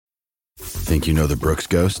Think you know the Brooks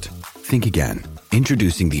Ghost? Think again.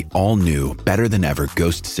 Introducing the all-new, better-than-ever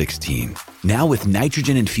Ghost 16. Now with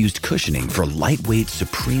nitrogen-infused cushioning for lightweight,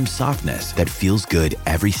 supreme softness that feels good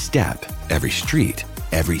every step, every street,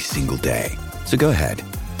 every single day. So go ahead,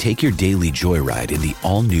 take your daily joyride in the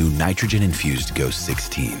all-new nitrogen-infused Ghost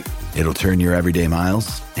 16. It'll turn your everyday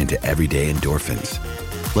miles into everyday endorphins.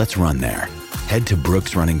 Let's run there. Head to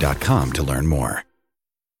brooksrunning.com to learn more.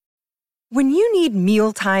 When you need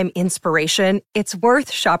mealtime inspiration, it's worth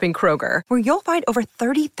shopping Kroger, where you'll find over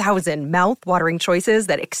 30,000 mouth-watering choices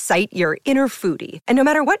that excite your inner foodie. And no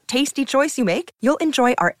matter what tasty choice you make, you'll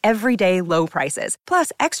enjoy our everyday low prices,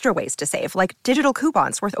 plus extra ways to save, like digital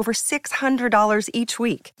coupons worth over $600 each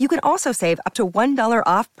week. You can also save up to $1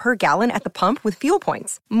 off per gallon at the pump with fuel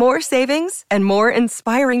points. More savings and more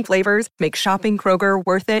inspiring flavors make shopping Kroger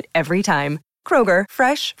worth it every time. Kroger,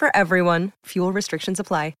 fresh for everyone. Fuel restrictions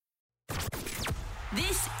apply.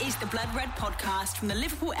 This is the Blood Red podcast from the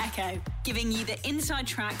Liverpool Echo, giving you the inside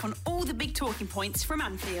track on all the big talking points from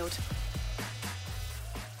Anfield.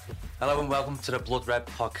 Hello and welcome to the Blood Red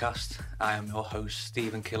podcast. I am your host,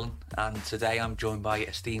 Stephen Killen, and today I'm joined by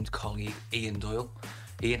esteemed colleague Ian Doyle.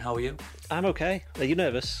 Ian, how are you? I'm okay. Are you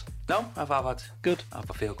nervous? No, I've had. Good. I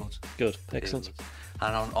feel good. Good. Excellent. Feel good.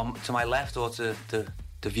 And on to my left, or to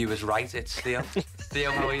the viewer's right, it's Theo.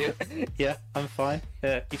 Theo, how are you? Yeah, I'm fine.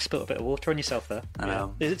 You've spilled a bit of water on yourself there. I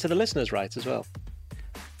know. Is it to the listeners right as well?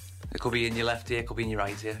 It could be in your left ear, it could be in your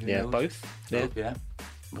right ear. Who knows? Both. Yeah.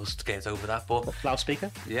 We'll get over that, but...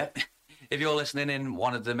 Loudspeaker? Yeah. If you're listening in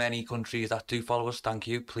one of the many countries that do follow us, thank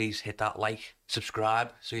you. Please hit that like,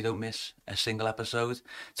 subscribe, so you don't miss a single episode.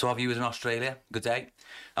 To our viewers in Australia, good day.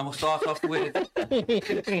 And we'll start off with...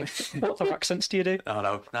 What sort of accents do you do? Oh,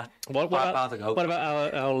 no. What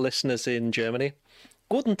about our listeners in Germany?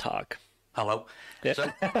 Guten Tag. Hello. Yeah.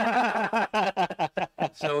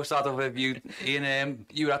 So we'll start off with you. Ian,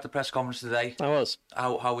 you were at the press conference today. I was.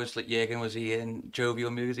 How was Jürgen? Was he in jovial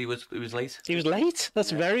mood? He was late? He was late?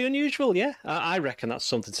 That's very unusual, yeah. I reckon that's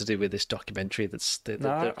something to do with this documentary that's...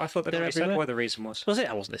 I thought they'd already said what the reason was. Was it?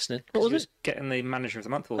 I wasn't listening. What was it? Getting the Manager of the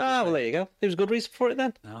Month award. Well, there you go. There was a good reason for it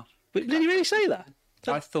then. No. But did he really say that?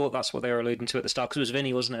 I thought that's what they were alluding to at the start, because it was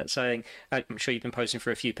Vinny, wasn't it, saying, I'm sure you've been posting for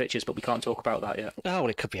a few pictures, but we can't talk about that yet. Oh, well,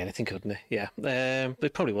 it could be anything, couldn't it? Yeah.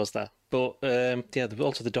 It probably was that. But,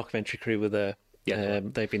 also the documentary crew were there. Yeah.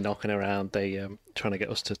 They've been knocking around. They trying to get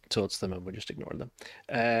us towards them, and we're just ignoring them.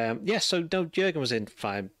 So no, Jürgen was in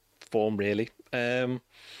fine form, really.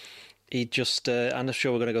 He just... I'm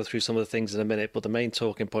sure we're going to go through some of the things in a minute, but the main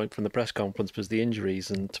talking point from the press conference was the injuries,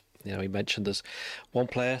 and... he mentioned there's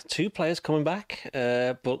two players coming back,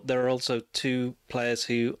 but there are also two players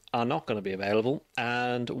who are not going to be available,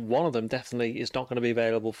 and one of them definitely is not going to be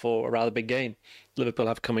available for a rather big game Liverpool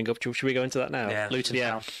have coming up. Should we go into that now? Yeah. Luton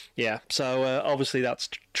Town. Yeah. So obviously that's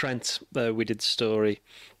Trent. We did the story.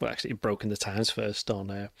 Well, actually, it broke in the Times first on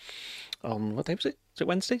what day was it? Was it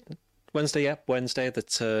Wednesday? Wednesday, yeah. Wednesday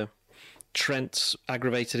that Trent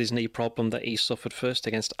aggravated his knee problem that he suffered first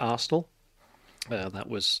against Arsenal. That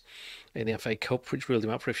was in the FA Cup, which ruled him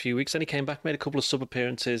out for a few weeks. Then he came back, made a couple of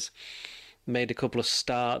sub-appearances, made a couple of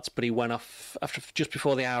starts, but he went off after just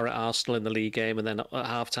before the hour at Arsenal in the league game, and then at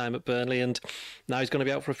half-time at Burnley, and now he's going to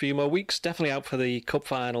be out for a few more weeks. Definitely out for the League Cup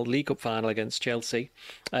final against Chelsea.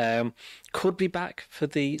 Could be back for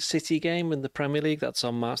the City game in the Premier League. That's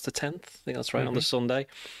on March the 10th. I think that's right, on the Sunday.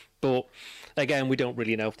 But again, we don't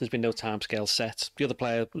really know. There's been no timescale set. The other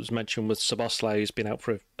player that was mentioned was Szoboszlai, who's been out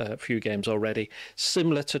for a few games already.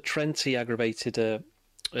 Similar to Trent, he aggravated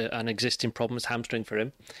an existing problem, as hamstring for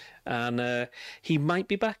him. And he might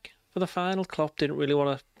be back for the final. Klopp didn't really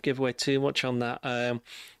want to give away too much on that.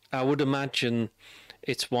 I would imagine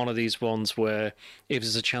it's one of these ones where if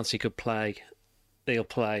there's a chance he could play, he'll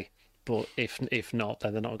play. But if not,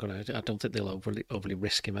 then they're not going to... I don't think they'll overly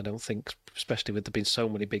risk him, I don't think, especially with there being so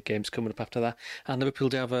many big games coming up after that. And Liverpool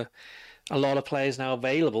do have a lot of players now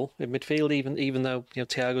available in midfield, even though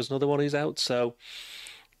Thiago's another one who's out. So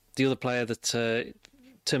the other player that, in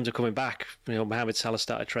terms of coming back, Mohamed Salah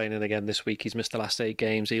started training again this week. He's missed the last 8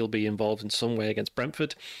 games. He'll be involved in some way against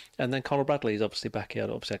Brentford. And then Conor Bradley is obviously back. He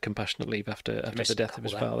had compassionate leave after the death of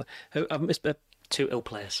his father. I've missed... 2 ill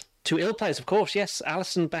players. 2 ill players, of course, yes.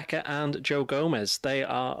 Alisson Becker and Joe Gomez. They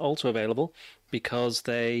are also available because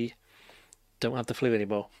they don't have the flu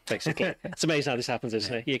anymore, basically. It's amazing how this happens,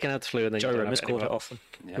 isn't it? You can have the flu and then Joe you don't Romer's have it called it anymore. often.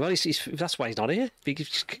 Yeah. Well, that's why he's not here.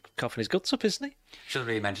 He's coughing his guts up, isn't he? Should have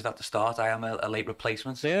really mentioned at the start. I am a late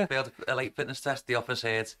replacement. Yeah. Failed a late fitness test. The office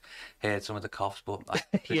heard some of the coughs, but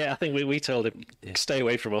Yeah, I think we told him, stay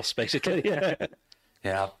away from us, basically. Yeah.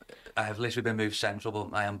 Yeah, I have literally been moved central,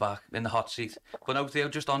 but I am back in the hot seat. But no, Theo,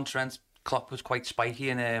 just on Trent, Klopp was quite spiky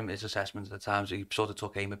in his assessments at times. He sort of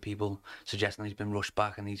took aim at people, suggesting he's been rushed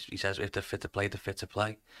back, and he says if they're fit to play, they're fit to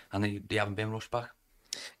play, and they haven't been rushed back.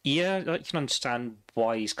 Yeah, I can understand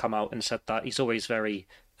why he's come out and said that. He's always very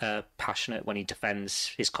passionate when he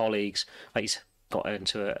defends his colleagues. Like, he's got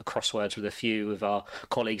into a crosswords with a few of our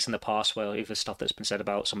colleagues in the past, where even stuff that's been said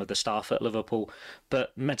about some of the staff at Liverpool.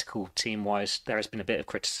 But medical team-wise, there has been a bit of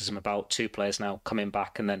criticism about 2 players now coming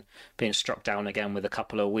back and then being struck down again with a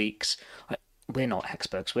couple of weeks. We're not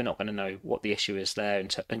experts. We're not going to know what the issue is there.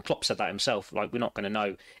 And Klopp said that himself. Like, we're not going to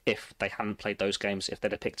know if they hadn't played those games, if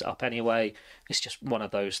they'd have picked it up anyway. It's just one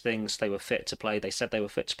of those things. They were fit to play. They said they were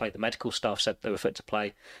fit to play. The medical staff said they were fit to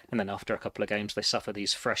play. And then after a couple of games, they suffer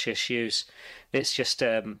these fresh issues. It's just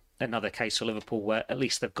another case for Liverpool where at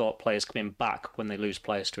least they've got players coming back when they lose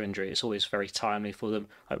players to injury. It's always very timely for them.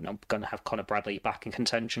 I'm going to have Conor Bradley back in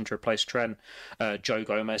contention to replace Trent. Joe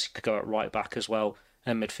Gomez could go at right back as well.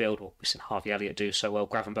 And midfield, well, we've seen Harvey Elliott do so well.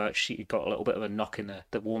 Gravenberch, he got a little bit of a knock in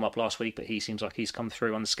the warm-up last week, but he seems like he's come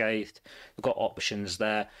through unscathed. We've got options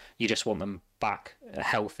there. You just want them back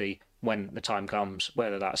healthy when the time comes,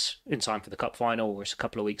 whether that's in time for the Cup final or it's a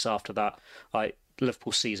couple of weeks after that.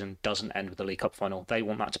 Liverpool's season doesn't end with the League Cup final. They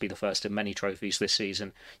want that to be the first of many trophies this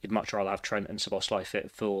season. You'd much rather have Trent and Szoboszlai fit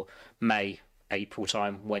for May, April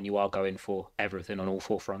time, when you are going for everything on all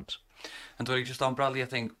 4 fronts. And just on Bradley, I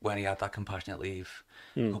think when he had that compassionate leave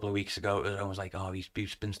a couple of weeks ago, it was almost like,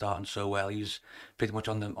 he's been starting so well. He was pretty much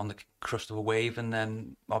on the crust of a wave, and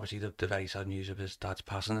then obviously the very sad news of his dad's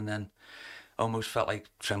passing, and then almost felt like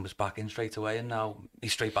Trent was back in straight away, and now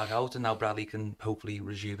he's straight back out, and now Bradley can hopefully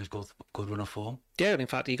resume his good run of form. Yeah, and in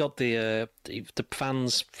fact, he got the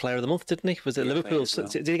fans' Player of the Month, didn't he? Was it Liverpool? Well.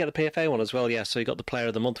 Did he get the PFA one as well? Yeah, so he got the Player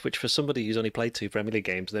of the Month, which for somebody who's only played 2 Premier League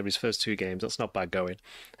games, they're his first 2 games. That's not bad going.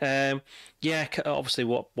 Obviously,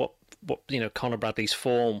 what Conor Bradley's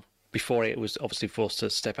form before it was obviously forced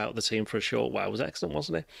to step out of the team for a short while was excellent,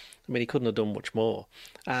 wasn't it? I mean, he couldn't have done much more,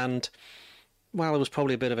 and while there was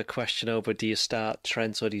probably a bit of a question over do you start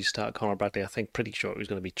Trent or do you start Conor Bradley, I think pretty sure it was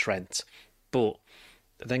going to be Trent. But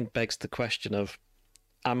I think begs the question of,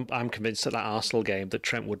 I'm convinced at that Arsenal game that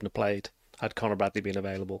Trent wouldn't have played had Conor Bradley been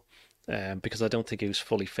available, because I don't think he was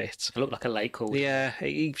fully fit. It looked like a late call. Yeah,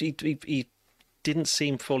 he didn't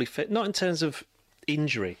seem fully fit, not in terms of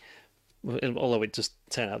injury, although it just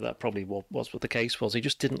turned out that probably was what the case was. He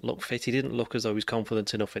just didn't look fit. He didn't look as though he was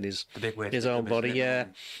confident enough in his own body. Yeah,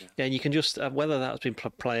 and you can just whether that's been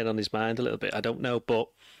playing on his mind a little bit, I don't know. But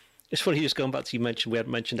it's funny just going back to we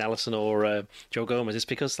hadn't mentioned Alisson or Joe Gomez. It's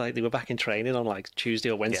because they were back in training on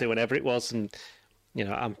Tuesday or Wednesday, whenever it was, and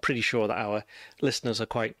I'm pretty sure that our listeners are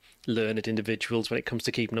quite learned individuals when it comes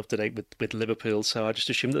to keeping up to date with Liverpool. So I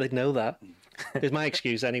just assumed that they'd know that. It's my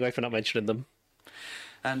excuse anyway for not mentioning them.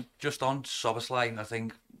 And just on Szoboszlai, I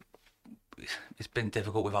think it's been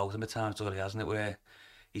difficult without him at times, really, hasn't it? Where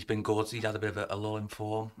he's been good, he's had a bit of a lull in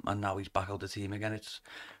form, and now he's back out the team again.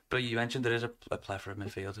 But you mentioned there is a plethora of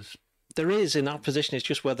midfielders. There is in that position. It's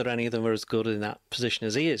just whether any of them are as good in that position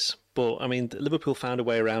as he is. But I mean, Liverpool found a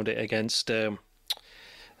way around it against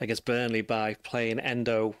Burnley by playing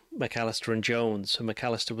Endo, McAllister, and Jones. And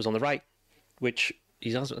McAllister was on the right, which I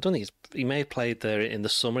don't think he may have played there in the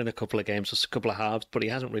summer in a couple of games, just a couple of halves, but he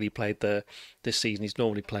hasn't really played there this season. He's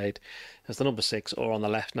normally played as the number 6 or on the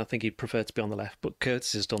left, and I think he'd prefer to be on the left. But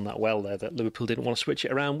Curtis has done that well there, that Liverpool didn't want to switch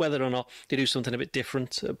it around. Whether or not they do something a bit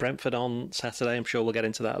different at Brentford on Saturday, I'm sure we'll get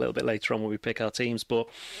into that a little bit later on when we pick our teams. But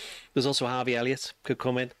there's also Harvey Elliott could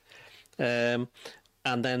come in. And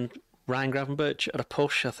then Ryan Gravenberch at a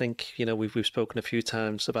push. I think we've spoken a few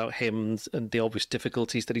times about him and the obvious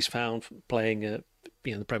difficulties that he's found playing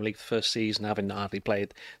the Premier League the first season, having hardly played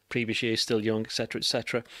the previous year, still young, etc.,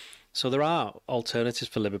 etc. So there are alternatives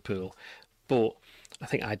for Liverpool, but I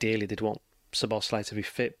think ideally they'd want Szoboszlai to be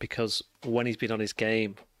fit, because when he's been on his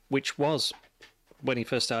game, which was when he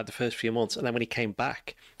first started the first few months, and then when he came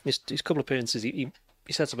back, his couple of appearances, he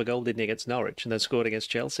set up a goal, didn't he, against Norwich, and then scored against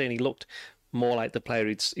Chelsea, and he looked more like the player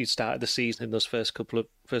he'd started the season in those first couple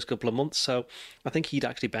of months. So I think he'd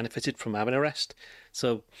actually benefited from having a rest.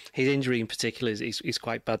 So his injury in particular is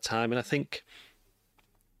quite bad time. And I think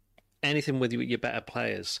anything with your better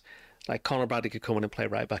players, like Conor Bradley could come in and play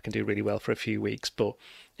right back and do really well for a few weeks. But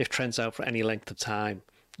if Trent's out for any length of time,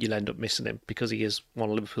 you'll end up missing him, because he is one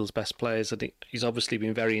of Liverpool's best players. I think he's obviously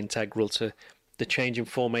been very integral to the change in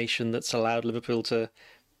formation that's allowed Liverpool to,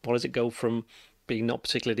 go from being not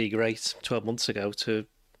particularly great 12 months ago to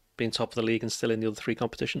being top of the league and still in the other 3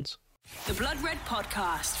 competitions. The Blood Red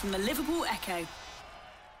Podcast from the Liverpool Echo.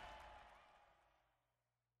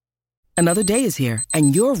 Another day is here,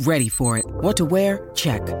 and you're ready for it. What to wear?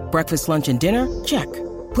 Check. Breakfast, lunch, and dinner? Check.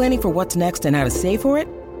 Planning for what's next and how to save for it?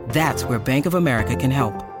 That's where Bank of America can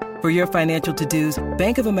help. For your financial to-dos,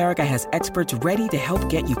 Bank of America has experts ready to help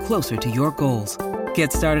get you closer to your goals.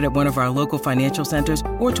 Get started at one of our local financial centers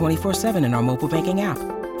or 24/7 in our mobile banking app.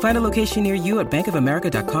 Find a location near you at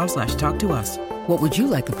bankofamerica.com/talktous. What would you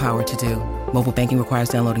like the power to do? Mobile banking requires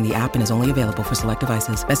downloading the app and is only available for select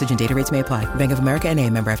devices. Message and data rates may apply. Bank of America N.A.,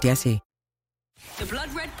 member FDIC. The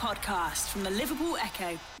Blood Red Podcast from the Liverpool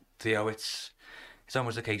Echo. Theo, it's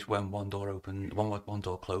almost the case when one door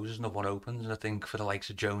closes, another one opens. And I think for the likes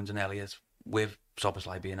of Jones and Elliott, with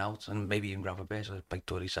Szoboszlai being out, and maybe even Gravenberch, like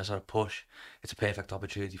Dory says, at a push, it's a perfect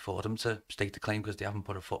opportunity for them to stake the claim because they haven't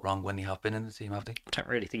put a foot wrong when they have been in the team, have they? I don't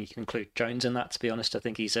really think you can include Jones in that, to be honest. I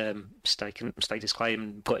think he's staked his claim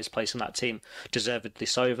and got his place in that team deservedly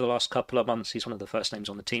so over the last couple of months. He's one of the first names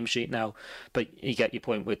on the team sheet now. But you get your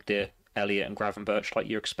point with the Elliott and Gravenberch, like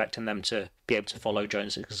you're expecting them to be able to follow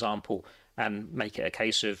Jones' example and make it a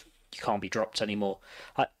case of you can't be dropped anymore.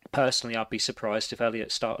 Personally, I'd be surprised if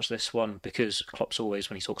Elliott starts this one because Klopp's always,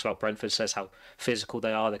 when he talks about Brentford, says how physical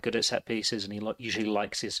they are, they're good at set pieces, and he usually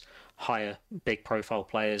likes his higher, big profile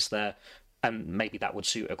players there. And maybe that would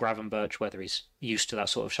suit a Gravenberch, whether he's used to that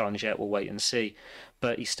sort of challenge yet, we'll wait and see.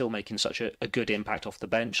 But he's still making such a good impact off the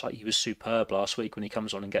bench. Like, he was superb last week when he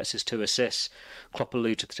comes on and gets his 2 assists. Klopp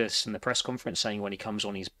alluded to this in the press conference, saying when he comes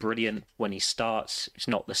on, he's brilliant. When he starts, it's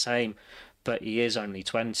not the same. But he is only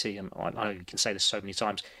 20, and I know you can say this so many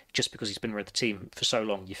times, just because he's been with the team for so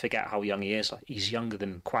long, you forget how young he is. Like, he's younger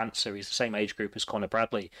than Quansah, he's the same age group as Conor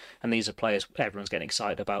Bradley, and these are players everyone's getting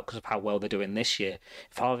excited about because of how well they're doing this year.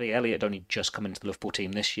 If Harvey Elliott had only just come into the Liverpool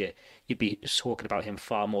team this year, you'd be talking about him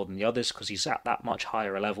far more than the others because he's at that much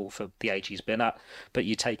higher a level for the age he's been at, but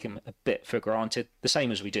you take him a bit for granted, the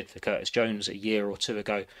same as we did for Curtis Jones a year or two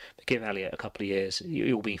ago. But give Elliott a couple of years,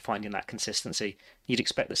 you'll be finding that consistency. You'd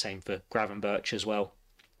expect the same for Gravenberch as well.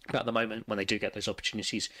 But at the moment, when they do get those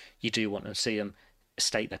opportunities, you do want to see them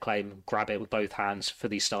state their claim, grab it with both hands for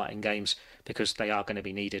these starting games, because they are going to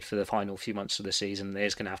be needed for the final few months of the season.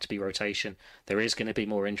 There's going to have to be rotation. There is going to be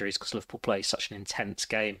more injuries because Liverpool play such an intense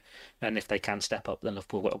game. And if they can step up, then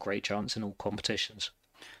Liverpool got a great chance in all competitions.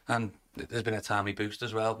 And there's been a timely boost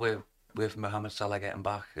as well with Mohamed Salah getting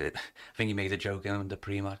back. I think he made a joke in one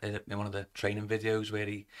of the training videos where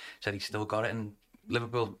he said he still got it, and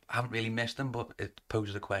Liverpool haven't really missed him, but it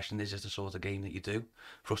poses a question: is this the sort of game that you do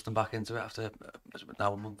thrust them back into it after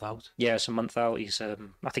now a month out? Yeah, it's a month out. He's I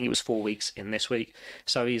think it was 4 weeks in this week,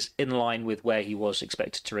 so he's in line with where he was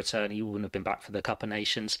expected to return. He wouldn't have been back for the Cup of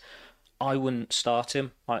Nations. I wouldn't start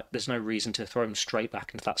him. There's no reason to throw him straight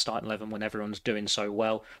back into that starting 11 when everyone's doing so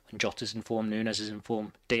well. When Jota's in form, Nunes is in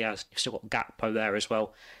form, Diaz, you've still got Gakpo there as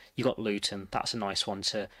well. You got Luton. That's a nice one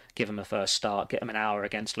to give him a first start, get him an hour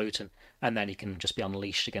against Luton, and then he can just be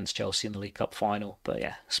unleashed against Chelsea in the League Cup final. But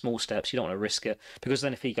yeah, small steps. You don't want to risk it, because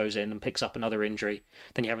then if he goes in and picks up another injury,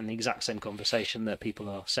 then you're having the exact same conversation that people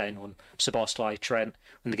are saying on Szoboszlai, Trent,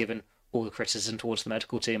 when they're given all the criticism towards the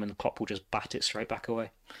medical team, and Klopp will just bat it straight back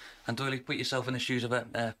away. And Doyle, put yourself in the shoes of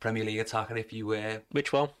a Premier League attacker if you were...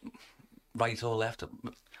 Which one? Right or left?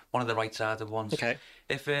 One of the right-sided ones. Okay.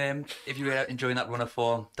 If you were enjoying that run of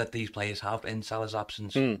form that these players have in Salah's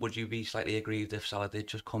absence, would you be slightly aggrieved if Salah did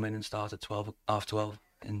just come in and start at 12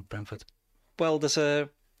 in Brentford? Well, from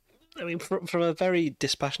a very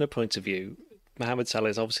dispassionate point of view, Mohamed Salah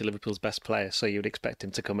is obviously Liverpool's best player, so you'd expect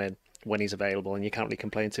him to come in when he's available, and you can't really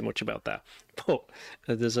complain too much about that. But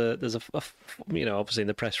there's a obviously in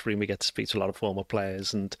the press room we get to speak to a lot of former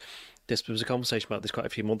players, and this was a conversation about this quite a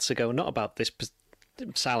few months ago, not about this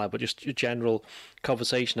Salah, but just a general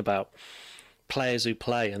conversation about players who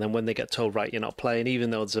play, and then when they get told, right, you're not playing, even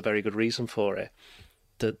though there's a very good reason for it,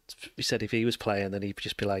 that he said if he was playing, then he'd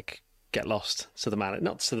just be like, get lost to the manager,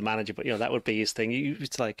 not to the manager, but that would be his thing.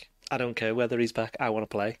 It's like, I don't care whether he's back, I want to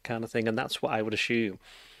play, kind of thing. And that's what I would assume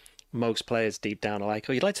most players deep down are like.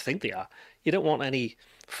 You'd like to think they are. You don't want any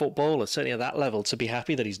footballer, certainly at that level, to be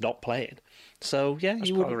happy that he's not playing. So yeah, that's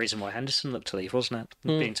part of the reason why Henderson looked to leave, wasn't it?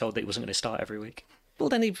 Being told that he wasn't going to start every week. Well,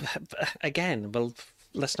 then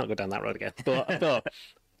let's not go down that road again. But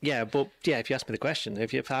if you ask me the question,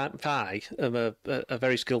 if I am a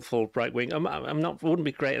very skillful right wing, wouldn't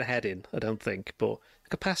be great at heading, I don't think, but I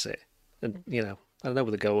could pass it, and I don't know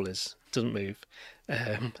where the goal is. It doesn't move.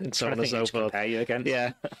 And so on and so forth. Compare you again.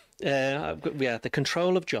 Yeah. The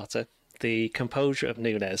control of Jota, the composure of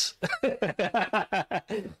Nunes,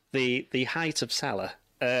 the height of Salah,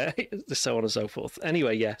 so on and so forth.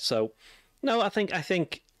 Anyway, yeah. So, no, I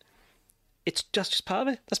think it's just part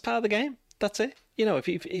of it. That's part of the game. That's it.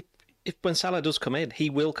 If when Salah does come in, he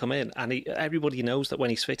will come in, and everybody knows that when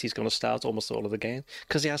he's fit, he's going to start almost all of the game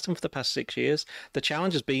because he has done for the past 6 years. The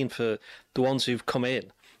challenge has been for the ones who've come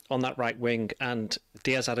in on that right wing, and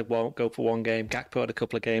Diaz had a go for one game, Gakpo had a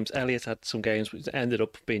couple of games, Elliott had some games which ended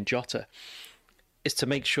up being Jota, is to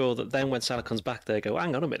make sure that then when Salah comes back, they go,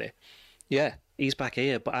 hang on a minute, yeah, he's back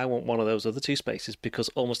here, but I want one of those other two spaces because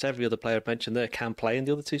almost every other player mentioned there can play in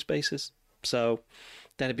the other two spaces. So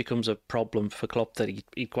then it becomes a problem for Klopp that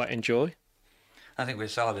he'd quite enjoy. I think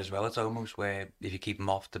with Salah as well, it's almost where if you keep him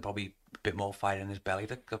off, there's probably a bit more fire in his belly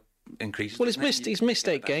that increases. Well, he's missed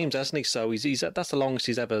 8 games, hasn't he? So that's the longest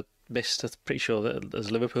he's ever missed. I'm pretty sure that as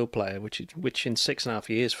a Liverpool player, which in 6.5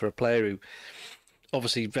 years for a player who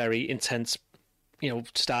obviously very intense,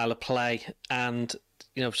 style of play and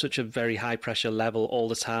such a very high pressure level all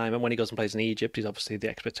the time. And when he goes and plays in Egypt, he's obviously the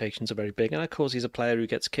expectations are very big. And of course, he's a player who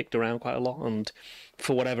gets kicked around quite a lot. And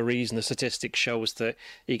for whatever reason, the statistics show us that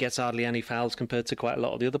he gets hardly any fouls compared to quite a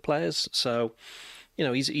lot of the other players. So,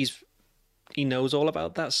 he knows all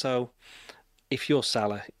about that. So if you're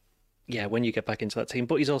Salah, yeah, when you get back into that team,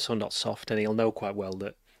 but he's also not soft, and he'll know quite well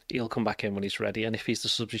that he'll come back in when he's ready. And if he's the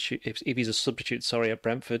substitute, if he's a substitute, at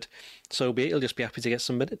Brentford, so be it. He'll just be happy to get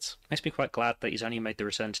some minutes. Makes me quite glad that he's only made the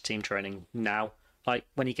return to team training now. Like,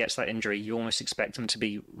 when he gets that injury, you almost expect him to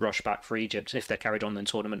be rushed back for Egypt if they're carried on in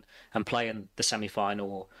the tournament and playing the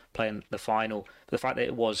semi-final or playing the final. But the fact that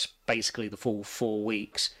it was basically the full 4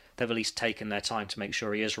 weeks, they've at least taken their time to make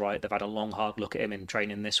sure he is right. They've had a long, hard look at him in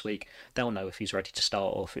training this week. They'll know if he's ready to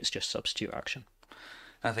start or if it's just substitute action.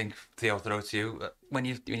 I think, Theo, throw to you. When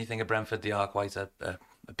you think of Brentford, they are quite a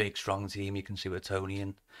big, strong team. You can see with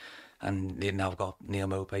Tony and they've now got Neil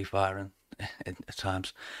Mopay firing at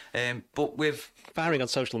times. But with firing on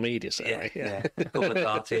social media, yeah, a couple of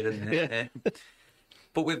darts here and there. Yeah.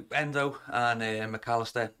 But with Endo and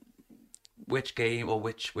McAllister, which game or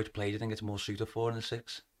which play do you think it's more suited for in the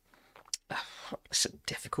 6? It's a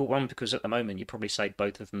difficult one because at the moment you probably say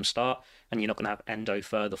both of them start and you're not going to have Endo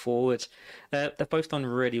further forward. They've both done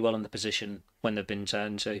really well in the position when they've been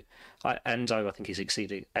turned to. Endo, I think he's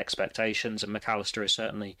exceeded expectations, and McAllister has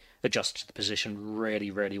certainly adjusted to the position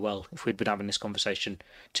really, really well. If we'd been having this conversation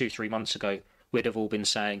 2-3 months ago, we'd have all been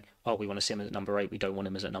saying, oh, we want to see him at number 8, we don't want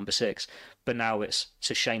him as at number 6. But now it's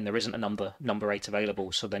a shame there isn't a number 8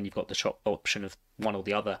 available, so then you've got the option of one or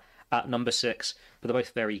the other at number 6, but they're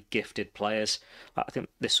both very gifted players. I think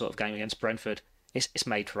this sort of game against Brentford, it's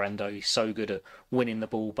made for Endo. He's so good at winning the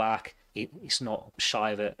ball back. He's not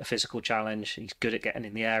shy of a physical challenge. He's good at getting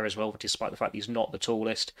in the air as well, despite the fact he's not the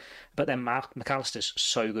tallest. But then McAllister's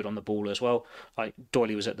so good on the ball as well. Like,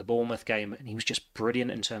 Doyley was at the Bournemouth game, and he was just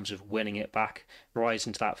brilliant in terms of winning it back,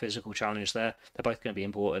 rising to that physical challenge there. They're both going to be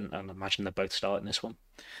important, and I imagine they're both starting this one.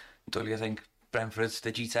 Doyley, I think Brentford's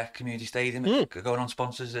the GTEC Community Stadium going on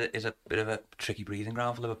sponsors is a bit of a tricky breeding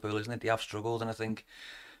ground for Liverpool, isn't it? They have struggled, and I think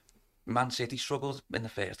Man City struggled in the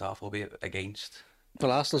first half, albeit against.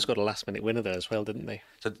 Well, Arsenal's got a last-minute winner there as well, didn't they?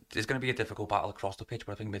 So there's going to be a difficult battle across the pitch,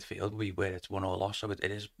 but I think midfield will be where it's won or lost, so it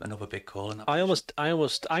is another big call in that. I'm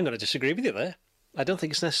going to disagree with you there. I don't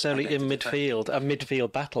think it's necessarily in midfield, a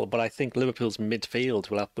midfield battle, but I think Liverpool's midfield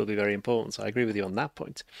will be very important. So I agree with you on that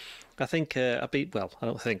point. I think I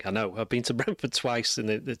know. I've been to Brentford twice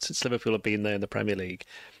since Liverpool have been there in the Premier League.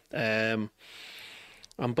 On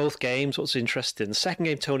both games, what's interesting, the second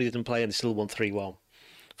game Tony didn't play and they still won 3-1.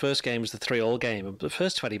 First game was the 3-3 game, and the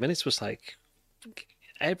first 20 minutes was like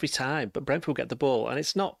every time, but Brentford would get the ball, and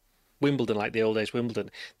it's not Wimbledon like the old days Wimbledon.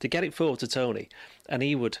 To get it forward to Tony, and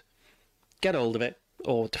he would get hold of it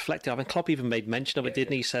or deflect it off. And Klopp even made mention of it,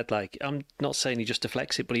 didn't he? He said, like, I'm not saying he just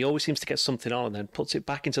deflects it, but he always seems to get something on and then puts it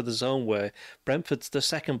back into the zone where Brentford's the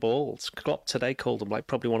second balls. Klopp today called them like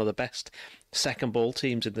probably one of the best second ball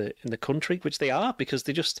teams in the country, which they are, because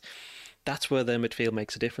that's where their midfield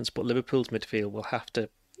makes a difference. But Liverpool's midfield will have to,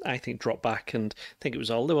 I think, drop back. And I think it was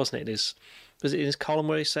Older, wasn't it? Was it in his column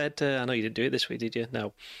where he said, I know you didn't do it this week, did you?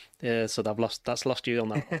 No. So that's lost you on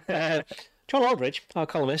that. John Aldridge, our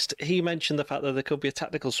columnist, he mentioned the fact that there could be a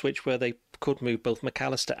tactical switch where they could move both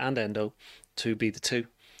McAllister and Endo to be the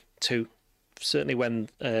two, certainly when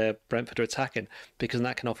Brentford are attacking, because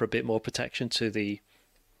that can offer a bit more protection to the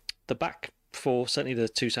back four, certainly the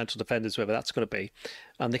two central defenders, whoever that's going to be,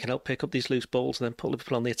 and they can help pick up these loose balls and then put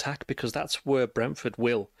Liverpool on the attack, because that's where Brentford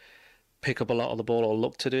will pick up a lot of the ball or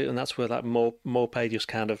look to do, and that's where that Mopay just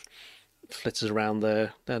kind of flitters around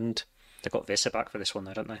there. And they've got Visser back for this one,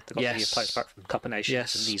 though, don't they? They've got the players back from Cup of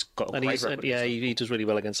Nations, and he's got a great record. Yeah, he does really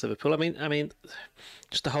well against Liverpool. I mean,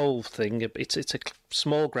 just the whole thing. It's a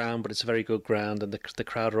small ground, but it's a very good ground, and the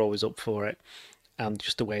crowd are always up for it. And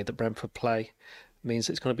just the way that Brentford play, means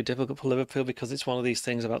it's going to be difficult for Liverpool because it's one of these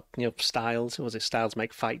things about, styles. Was it styles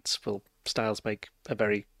make fights? Well, styles make a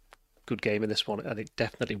very good game in this one, and it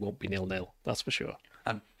definitely won't be 0-0. That's for sure.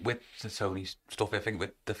 And with the Tony stuff, I think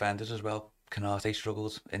with defenders as well, Canate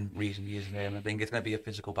struggled in recent years. I think it's going to be a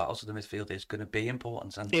physical battle, so the midfield is going to be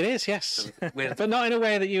important. And it is, yes, but not in a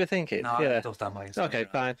way that you were thinking. No, yeah. it does that way. Okay,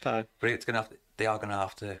 fine. But they are going to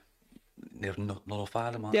have to nullify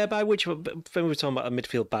them. Yeah, by which when we were talking about a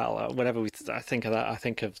midfield battle, whenever I think of that, I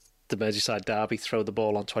think of the Merseyside derby, throw the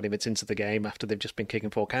ball on 20 minutes into the game after they've just been kicking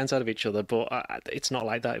 4 cans out of each other. But it's not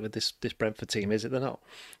like that with this Brentford team, is it? They're not.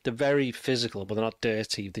 They're very physical, but they're not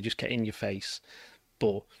dirty. They just get in your face.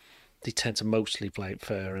 But they tend to mostly play it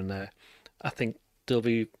fair, and I think there'll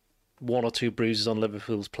be 1 or 2 bruises on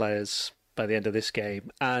Liverpool's players by the end of this game.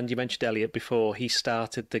 And you mentioned Elliott before. He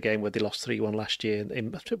started the game where they lost 3-1 last year.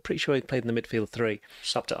 I'm pretty sure he played in the midfield 3.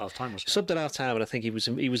 Subbed at half time, wasn't he? Subbed at half time, and I think he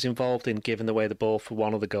was involved in giving away the ball for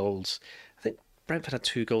one of the goals. I think Brentford had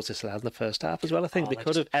 2 goals disallowed in the first half as well. I think they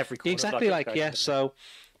could have exactly So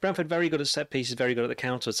Brentford very good at set pieces, very good at the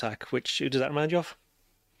counter attack. Who does that remind you of?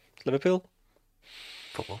 Liverpool.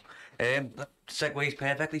 Football. Segues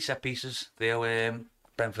perfectly. Set pieces.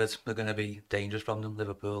 Brentford are going to be dangerous from them.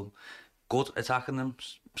 Liverpool good attacking them,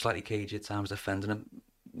 slightly cagey at times defending them.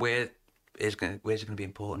 Where's it going to be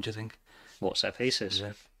important, do you think? What set pieces?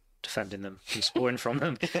 Yeah. Defending them and scoring from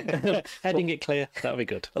them. Heading it clear, that'll be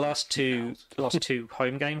good. The last two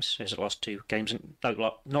home games,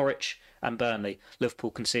 Norwich and Burnley,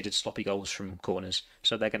 Liverpool conceded sloppy goals from corners,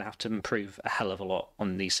 so they're going to have to improve a hell of a lot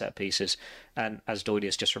on these set pieces. And as Doyle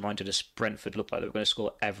has just reminded us, Brentford looked like they were going to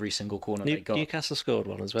score every single corner they got. Newcastle scored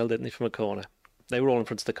one as well, didn't they, from a corner? They were all in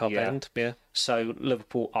front of the Cop end, yeah. So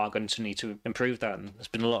Liverpool are going to need to improve that. And there's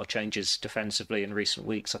been a lot of changes defensively in recent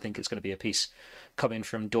weeks. I think it's going to be a piece coming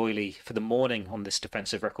from Doyley for the morning on this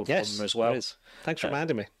defensive record from them as well. Thanks for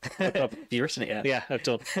reminding me. You've written it, yeah? Yeah, I've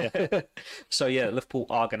done. Yeah. So, Liverpool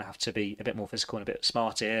are going to have to be a bit more physical and a bit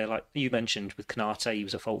smarter here. Like you mentioned with Canate, he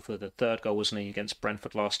was a fault for the 3rd goal, wasn't he, against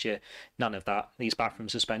Brentford last year? None of that. He's back from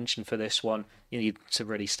suspension for this one. You need to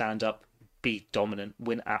really stand up, be dominant,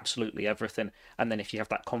 win absolutely everything, and then if you have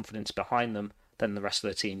that confidence behind them, then the rest of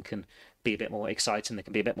the team can be a bit more exciting, they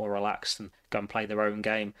can be a bit more relaxed and go and play their own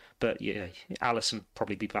game. But Alisson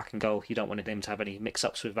probably be back in goal. You don't want him to have any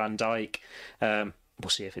mix-ups with Van Dijk. We'll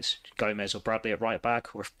see if it's Gomez or Bradley at right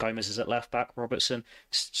back, or if Gomez is at left back, Robertson.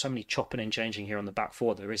 So many chopping and changing here on the back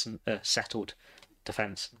 4. There isn't a settled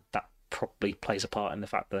defence. That probably plays a part in the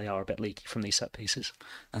fact that they are a bit leaky from these set pieces.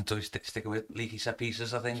 And so sticking with leaky set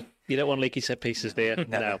pieces, I think. You don't want leaky set pieces, do you?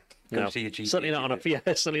 No. Certainly not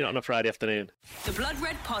on a Friday afternoon. The Blood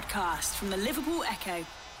Red Podcast from the Liverpool Echo.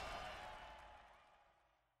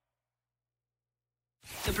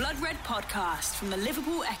 The Blood Red Podcast from the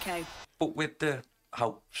Liverpool Echo. But with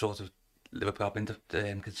how sort of Liverpool have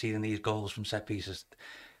been conceding these goals from set pieces,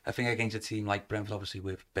 I think against a team like Brentford, obviously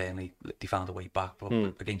with Burnley, they found a way back. But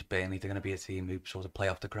against Burnley, they're going to be a team who sort of play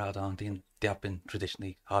off the crowd, aren't they? And they have been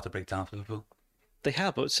traditionally hard to break down for Liverpool. They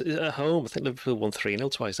have, but at home, I think Liverpool won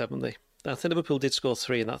 3-0 twice, haven't they? I think Liverpool did score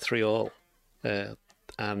 3 in that 3-3,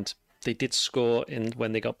 and they did score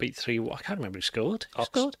when they got beat 3-1. I can't remember who scored. Who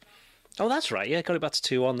scored? Oh, that's right. Yeah, got it back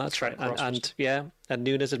to 2-1. That's right. And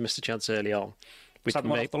Nunes had missed a chance early on. Which off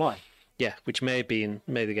the line. Yeah, which may have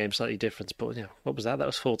made the game slightly different. But what was that? That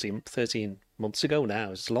was 13 months ago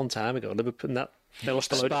now. It's a long time ago. Liverpool, they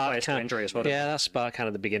lost a load of players to injury as well. Yeah, that sparked kind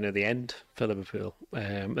of the beginning of the end for Liverpool.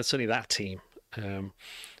 And certainly that team.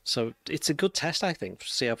 So it's a good test, I think, to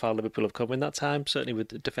see how far Liverpool have come in that time. Certainly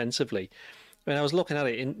with defensively. I mean, I was looking at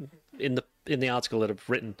it in the article that I've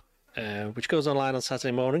written, which goes online on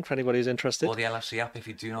Saturday morning for anybody who's interested. Or the LFC app if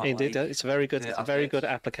you do not. Indeed, it's a very good. It's a very good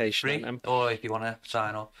application. Free, or if you want to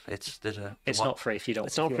sign up, it's not free if you don't.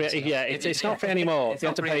 It's not free. Yeah, it's not free anymore. You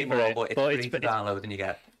have to pay for it, but it's free to download, and you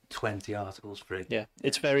get 20 articles free. Yeah,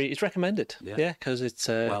 it's recommended. Yeah, because it's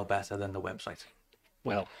well better than the website.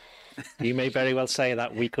 Well, you may very well say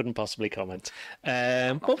that. We couldn't possibly comment.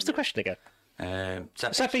 What was the question again?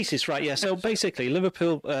 Set pieces, right? Yeah. So basically,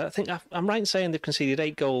 Liverpool. I think I'm right in saying they've conceded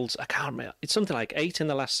 8 goals. I can't remember. It's something like 8 in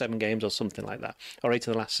the last 7 games, or something like that, or 8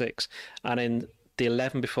 in the last 6. And in the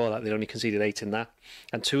 11 before that, they'd only conceded 8 in that,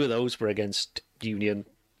 and 2 of those were against Union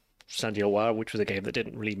Saint-Gilloise, which was a game that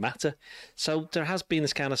didn't really matter. So there has been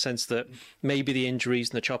this kind of sense that maybe the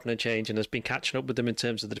injuries and the chopping and changing has been catching up with them in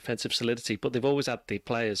terms of the defensive solidity. But they've always had the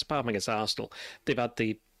players, apart from against Arsenal, they've had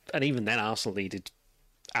and even then Arsenal needed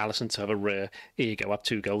Alisson to have a rare, here you go, have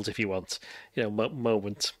 2 goals if you want,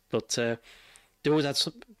 moment. But they always had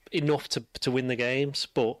enough to win the games,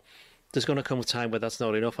 but there's going to come a time where that's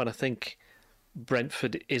not enough. And I think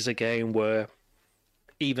Brentford is a game where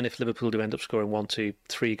even if Liverpool do end up scoring 1, 2,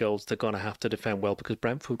 3 goals, they're going to have to defend well because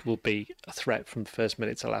Brentford will be a threat from the first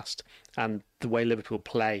minute to last. And the way Liverpool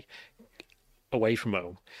play away from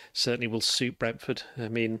home certainly will suit Brentford. I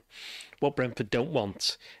mean, what Brentford don't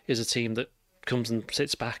want is a team that comes and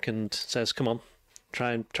sits back and says, come on,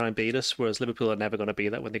 try and beat us, whereas Liverpool are never going to be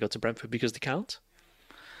that when they go to Brentford because they can't.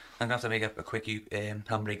 I'm going to have to make a quick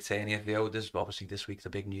handbrake turn here. There's obviously this week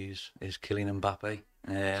the big news is Kylian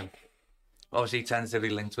Mbappe. Obviously tentatively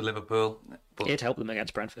linked with Liverpool. But It helped them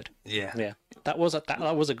against Brentford. yeah. That was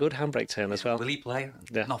a good handbrake turn as well. Will he play?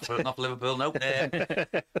 Yeah. Not for Liverpool, no.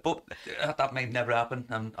 But that may never happen,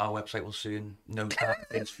 and our website will soon note that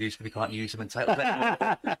interviews we can't use them in titles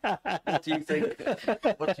anymore. What do you think?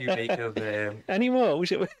 What do you make of... Any more? We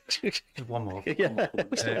should... One more. Yeah.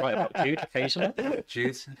 We still write about Jude occasionally.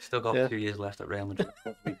 Jude, still got 2 years left at Real Madrid.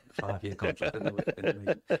 5-year contract.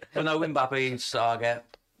 But no, Mbappe, Saga,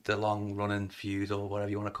 the long-running feud, or whatever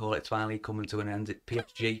you want to call it, it's finally coming to an end. At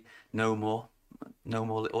PSG, no more,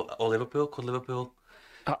 or Liverpool. Could Liverpool?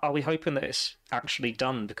 Are we hoping that it's actually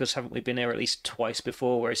done? Because haven't we been here at least twice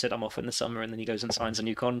before where he said, I'm off in the summer, and then he goes and signs a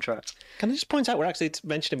new contract? Can I just point out, we're actually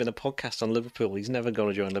mentioning him in a podcast on Liverpool. He's never going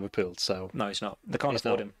to join Liverpool, so... No, he's not. They can't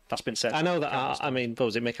afford him. That's been said. I know that, what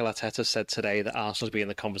was it, Mikel Arteta said today that Arsenal's been in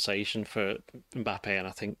the conversation for Mbappe, and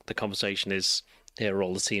I think the conversation is, here are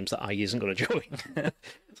all the teams that he isn't going to join.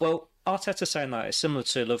 Well, Arteta saying that is similar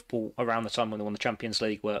to Liverpool around the time when they won the Champions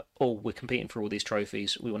League, where, we're competing for all these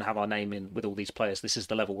trophies, we want to have our name in with all these players, this is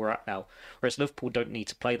the level we're at now. Whereas Liverpool don't need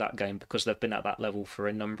to play that game because they've been at that level for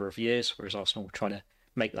a number of years, whereas Arsenal are trying to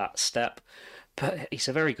make that step. But he's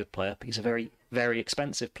a very good player, but he's a very, very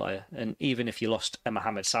expensive player. And even if you lost a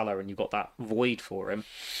Mohamed Salah and you got that void for him,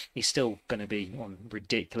 he's still going to be on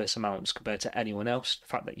ridiculous amounts compared to anyone else. The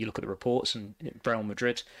fact that you look at the reports and Real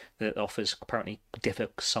Madrid, the offers apparently differ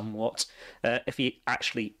somewhat. If he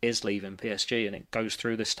actually is leaving PSG and it goes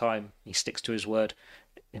through this time, he sticks to his word.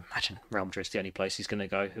 Imagine Real Madrid's the only place he's going to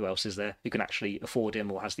go. Who else is there who can actually afford him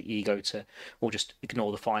or has the ego to, or just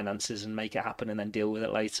ignore the finances and make it happen and then deal with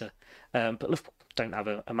it later? But Liverpool don't have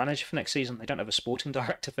a manager for next season. They don't have a sporting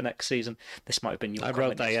director for next season. This might have been your I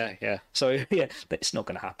wrote that, yeah. So, yeah, it's not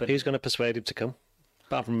going to happen. Who's going to persuade him to come?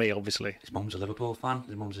 Apart from me, obviously. His mum's a Liverpool fan.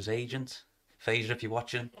 His mum's his agent. Fraser, if you're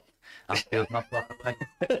watching, I'm still not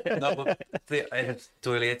no, but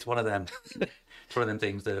Doyle, it's one of them. It's one of them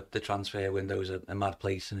things. The transfer window is a mad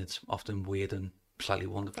place, and it's often weird and slightly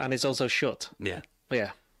wonderful. And it's also shut. Yeah.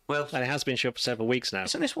 Yeah. Well, and it has been shut for several weeks now.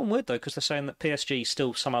 Isn't this one weird though? Because they're saying that PSG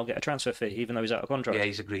still somehow get a transfer fee, even though he's out of contract. Yeah,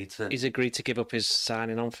 he's agreed to give up his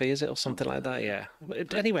signing on fee, is it, or something like that? Yeah.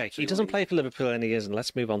 Anyway, he doesn't play for Liverpool any years, and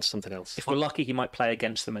let's move on to something else. If we're lucky, he might play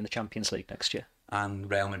against them in the Champions League next year. And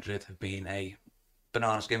Real Madrid have been a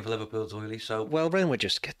banana skin for Liverpool, really. So well, Real Madrid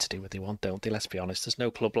just get to do what they want, don't they? Let's be honest. There's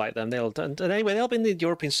no club like them. And anyway, they'll be in the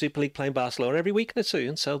European Super League playing Barcelona every week or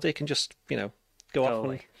two, so they can just go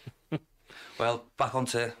off. Well, back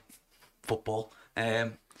onto football.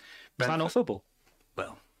 Is that not football?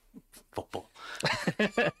 Well, football.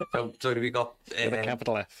 so we got with a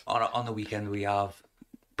capital F. On the weekend we have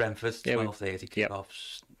Brentford 12:30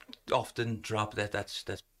 kickoffs. Often drop that. That's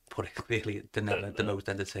put it clearly. They're never the most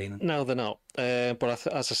entertaining. No, they're not. But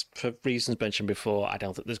for reasons mentioned before, I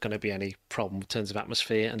don't think there's going to be any problem in terms of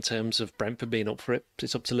atmosphere. In terms of Brentford being up for it,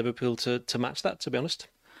 it's up to Liverpool to match that. To be honest.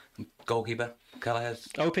 Goalkeeper Kelleher's.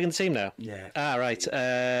 Oh, we're picking the team now. Yeah. Right.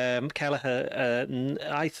 Kelleher.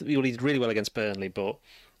 I thought he did really well against Burnley, but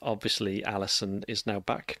obviously Alisson is now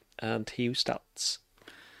back, and he starts.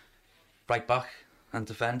 Right back and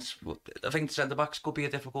defence. I think centre backs could be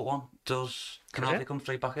a difficult one. Does Canate come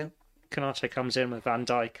straight back in? Canate comes in with Van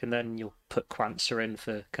Dijk, and then you'll put Kwanzaa in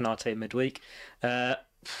for Canate midweek.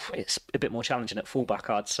 It's a bit more challenging at fullback,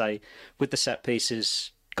 I'd say. With the set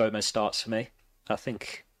pieces, Gomez starts for me. I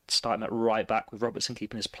think starting at right back with Robertson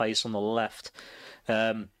keeping his place on the left.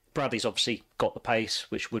 Bradley's obviously got the pace,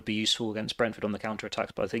 which would be useful against Brentford on the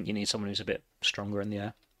counter-attacks, but I think you need someone who's a bit stronger in the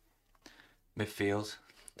air. Midfield.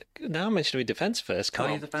 Now I'm mentioning defence first.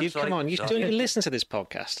 Come on, you listen to this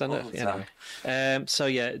podcast. So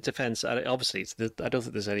yeah, defence. Obviously, I don't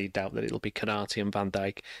think there's any doubt that it'll be Canate and Van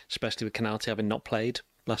Dijk, especially with Canate having not played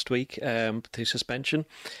last week through suspension.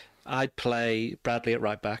 I'd play Bradley at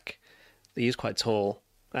right back. He is quite tall,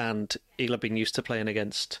 and he'll have been used to playing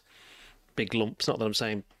against big lumps. Not that I'm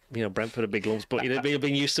saying Brentford are big lumps, but he'll have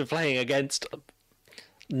been used to playing against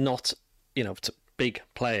not big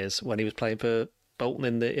players when he was playing for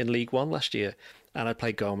Bolton in League One last year. And I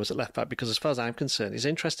played Gomez at left back because, as far as I'm concerned, it's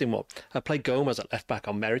interesting I played Gomez at left back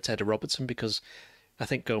on merit ahead of Robertson because I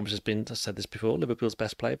think Gomez has been, I said this before, Liverpool's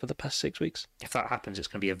best player for the past 6 weeks. If that happens, it's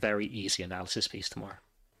going to be a very easy analysis piece tomorrow.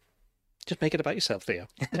 Just make it about yourself, Theo.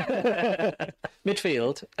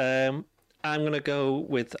 Midfield, I'm going to go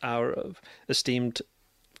with our esteemed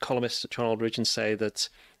columnist John Aldridge and say that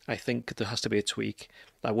I think there has to be a tweak.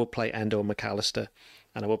 I would play Endo and McAllister,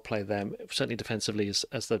 and I would play them certainly defensively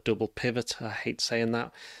as the double pivot. I hate saying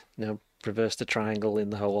that, reverse the triangle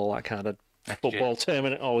in the hole, all that kind of football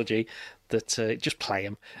terminology. That just play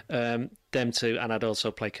them, them two, and I'd also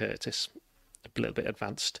play Curtis, a little bit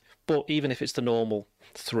advanced. But even if it's the normal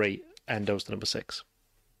 3, Endo's the number 6.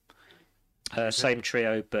 Same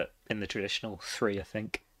trio, but in the traditional 3, I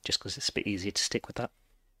think, just because it's a bit easier to stick with that.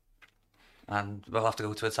 And we'll have to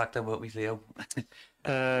go to attack then, won't we, Theo?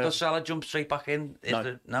 Does Salah jump straight back in?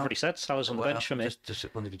 No, already said. Salah's on the bench for me.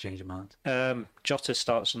 Just wanted to change your mind. Jota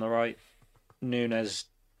starts on the right, Nunes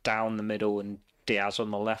down the middle, and Diaz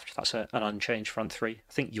on the left. That's an unchanged front 3. I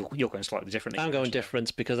think you're going slightly differently. I'm going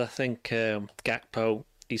different because I think Gakpo,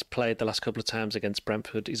 he's played the last couple of times against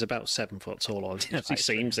Brentford. He's about 7 foot tall, or he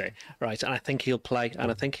seems it, right? And I think he'll play,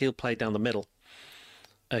 down the middle.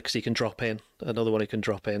 Because he can drop in, another one who can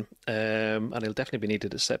drop in, and he'll definitely be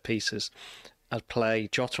needed at set pieces. I'd play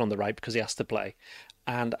Jota on the right because he has to play,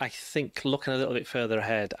 and I think looking a little bit further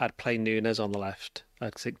ahead, I'd play Nunes on the left. I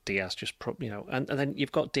think Diaz and then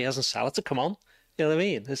you've got Diaz and Salah to come on. You know what I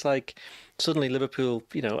mean? It's like suddenly Liverpool,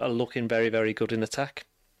 are looking very, very good in attack.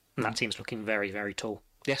 And that team's looking very, very tall.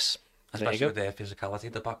 Yes, especially with their physicality.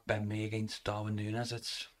 The back Ben Mee against Darwin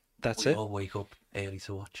Nunes. We all wake up early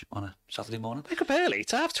to watch on a Saturday morning. Wake up early?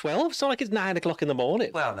 It's 12:30. It's not like it's 9 o'clock in the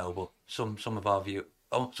morning. Well, no, but some of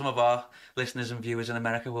our listeners and viewers in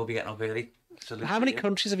America will be getting up early. How many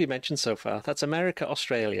countries have you mentioned so far? That's America,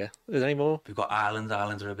 Australia. Is there any more? We've got Ireland.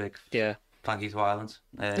 Ireland are a big. Yeah. Thank you to Ireland.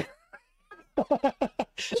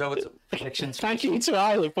 So it's predictions. Thank you to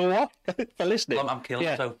Ireland for what? For listening. Well, I'm killing.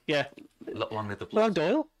 Yeah. So yeah. Long live the Well, I'm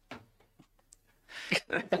Doyle.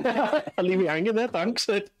 I'll leave you hanging there, thanks.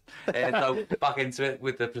 So back into it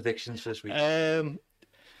with the predictions for this week.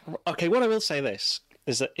 Okay, what I will say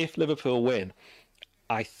is that if Liverpool win,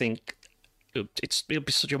 I think it'll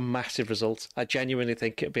be such a massive result. I genuinely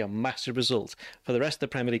think it'll be a massive result for the rest of the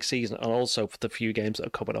Premier League season and also for the few games that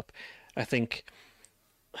are coming up. I think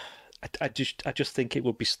I just think it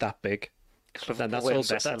would be that big. And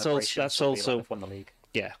that's also won the league.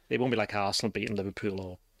 Yeah, it won't be like Arsenal beating Liverpool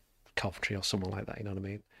or Coventry or someone like that, you know what I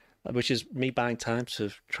mean? Which is me buying time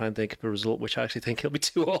to try and think of a result which I actually think it'll be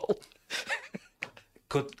 2-2.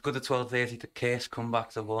 Could the 12:30 case come back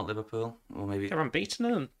to haunt Liverpool? Or maybe they're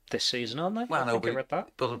unbeaten them this season, aren't they? Well, I read that.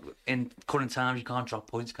 But in current times, you can't drop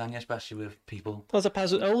points, can you? Especially with people. Well,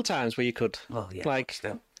 there's old times where you could. Well, yeah. Like,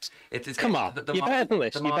 still. Come on, you're better than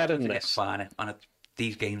this. You're better than this. Fine, and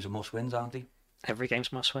these games are must-wins, aren't they? Every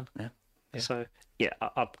game's must-win. Yeah. So, yeah,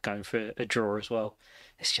 I'm going for a draw as well.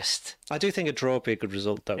 It's just... I do think a draw would be a good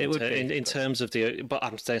result, though. It would be. In terms of the... But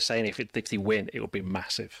I'm saying if they win, it would be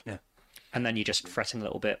massive. Yeah. And then you're just fretting a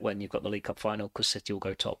little bit when you've got the League Cup final because City will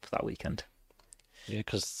go top that weekend. Yeah,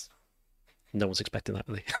 because no one's expecting that,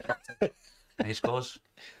 really. Any scores?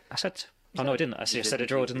 I said... Oh, no, I didn't. I said a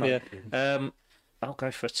draw, didn't I? Yeah. I'll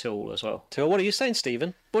go for a 2 as well. So what are you saying,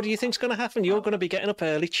 Stephen? What do you think's going to happen? You're going to be getting up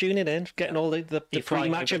early, tuning in, getting all the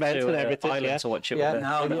pre-match events and everything. Ireland to watch it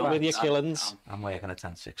with your Killans. I'm working at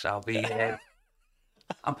 10-6. I'll be...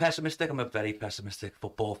 I'm pessimistic. I'm a very pessimistic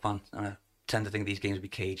football fan. And I tend to think these games will be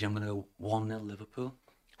cagey. I'm going to go 1-0 Liverpool.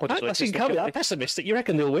 You can't be that pessimistic. You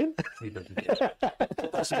reckon they'll win?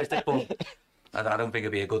 Pessimistic, but I don't think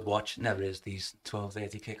it'll be a good watch. Never is, these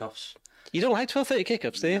 12:30 kickoffs. You don't like 12:30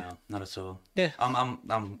 kickoffs, do you? No, not at all. Yeah.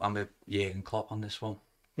 I'm with Jurgen Klopp on this one.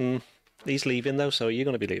 He's leaving though, so you're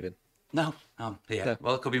going to be leaving. No, yeah. No.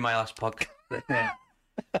 Well, it could be my last podcast.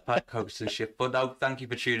 Coast and ship. But no, thank you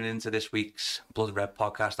for tuning in to this week's Blood Red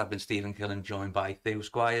podcast. I've been Stephen Killen, joined by Theo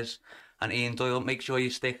Squires and Ian Doyle. Make sure you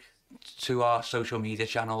stick to our social media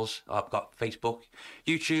channels. I've got Facebook,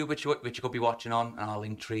 YouTube, which you could be watching on, and our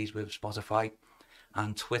link trees with Spotify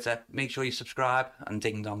and Twitter. Make sure you subscribe and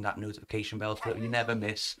ding dong that notification bell so that you never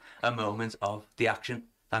miss a moment of the action.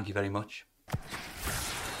 Thank you very much.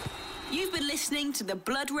 You've been listening to the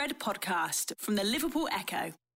Blood Red podcast from the Liverpool Echo.